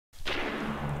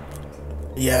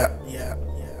Yeah.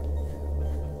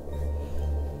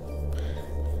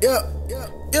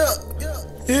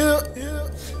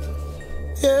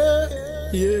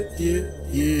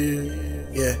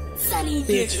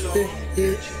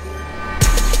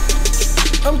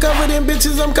 I'm covered in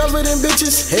bitches, I'm covered in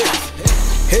bitches.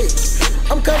 Hey.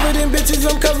 I'm covered in bitches,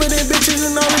 I'm covered in bitches.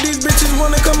 And all of these bitches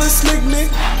wanna come and slick me.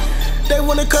 They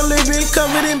wanna come live me.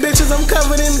 Covered in bitches, I'm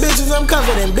covered in bitches. I'm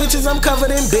covered in bitches, I'm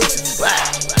covered in bitches.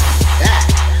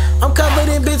 I'm covered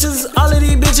in bitches, all of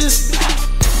these bitches.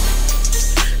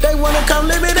 They wanna come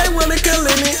live me, they wanna come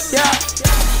live me, yeah.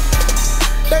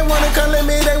 They wanna come live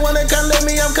me, they wanna come live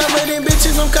me. I'm covered in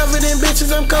bitches, I'm covered in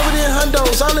bitches. I'm covered in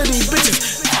hundos, all of these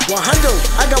bitches. 100,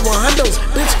 I got 100s,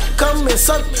 bitch, come and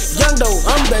suck young dough.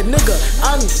 I'm that nigga,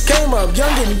 I done came up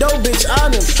young and dope, bitch. I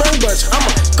done train brush,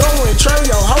 I'ma go and train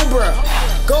your hoe, bruh.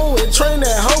 Go and train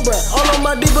that hoe, bruh. All on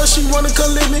my D, but she wanna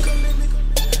come live me.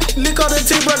 Lick all the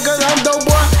tea, bruh, cause I'm dope,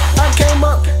 boy. I came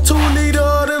up 2 liter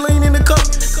of the lean in the cup.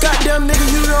 Goddamn nigga,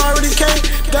 you already came.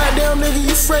 Goddamn nigga,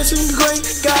 you fresh and you great.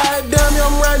 Goddamn,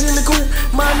 I'm riding in the coupe.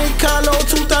 My nigga Carlo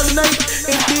 2008.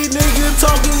 And these niggas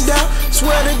talking down.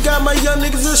 Swear to God, my young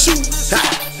niggas will shoot.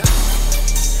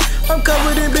 I'm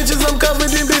covered in bitches, I'm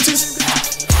covered in bitches.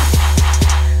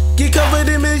 Get covered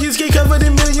in millions, get covered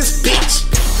in millions, bitch.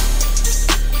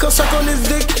 Come suck on this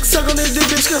dick, suck on this dick,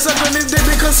 bitch. Come suck on this dick,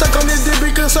 bitch. Come suck on this dick,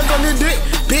 bitch. Come suck on this dick,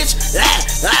 bitch.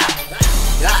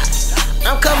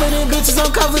 I'm covered in bitches,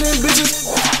 I'm covered in bitches.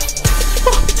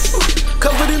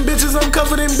 Covered in bitches, I'm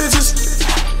covered in bitches.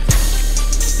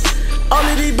 All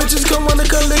of these bitches come wanna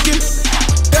come lickin'.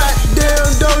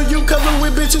 Goddamn, though, you covered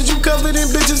with bitches, you covered in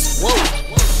bitches.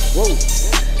 Whoa.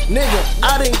 Nigga,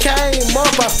 I done came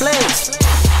up by flex.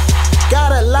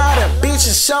 Got a lot of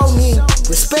bitches show me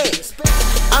respect.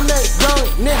 I'm that young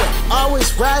nigga,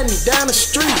 always riding down the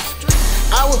street.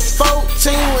 I was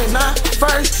 14 when I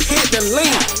first hit the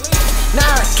lean. Now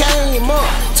I came up,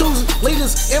 2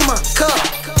 liters in my cup.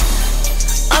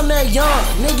 I'm that young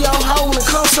nigga, y'all hoe wanna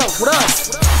come suck with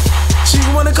us. She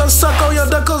wanna come suck on your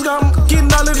duck, cause I'm getting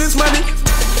all of this money.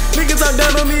 Niggas are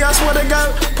down on me, I swear to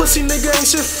God, pussy nigga ain't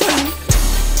shit funny.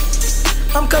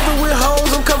 I'm covered with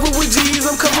hoes, I'm covered with G's,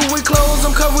 I'm covered with clothes,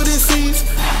 I'm covered in C's.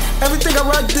 Everything I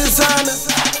rock designer.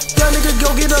 Young nigga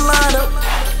go get a line up.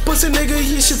 Pussy nigga,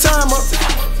 it's your time up.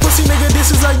 Pussy nigga,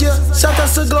 this is our year. Shout out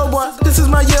to Glow Boy, this is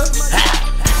my year.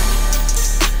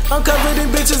 I'm covered in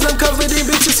bitches, I'm covered in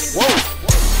bitches.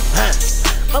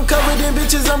 I'm covered in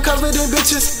bitches, I'm covered in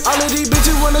bitches. All of these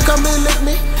bitches wanna come and lick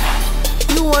me.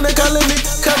 You wanna come lick me.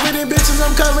 Covered in bitches,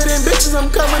 I'm covered in bitches. I'm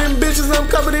covered in bitches, I'm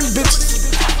covered in bitches.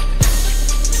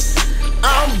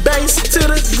 I'm based to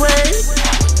the grave.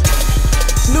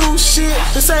 New shit,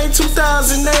 this ain't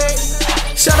 2008.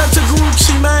 Shout out to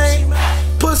Gucci, man.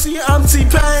 Pussy, I'm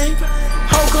T-Pain.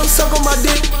 Hoe come suck on my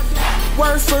dick.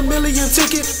 Worth $1 million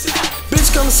ticket.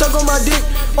 Bitch come suck on my dick.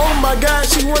 Oh my God,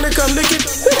 she wanna come lick it.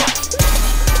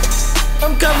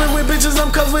 I'm covered with bitches,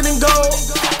 I'm covered in gold.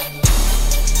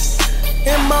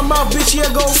 In my mouth, bitch,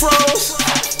 yeah, gold froze.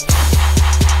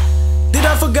 Did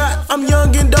I forgot, I'm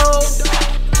young and dope.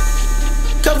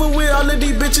 Covered with all of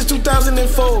these bitches,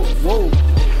 2004. Whoa.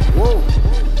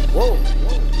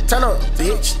 Turn up,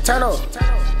 bitch, turn up.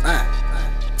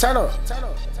 Turn up.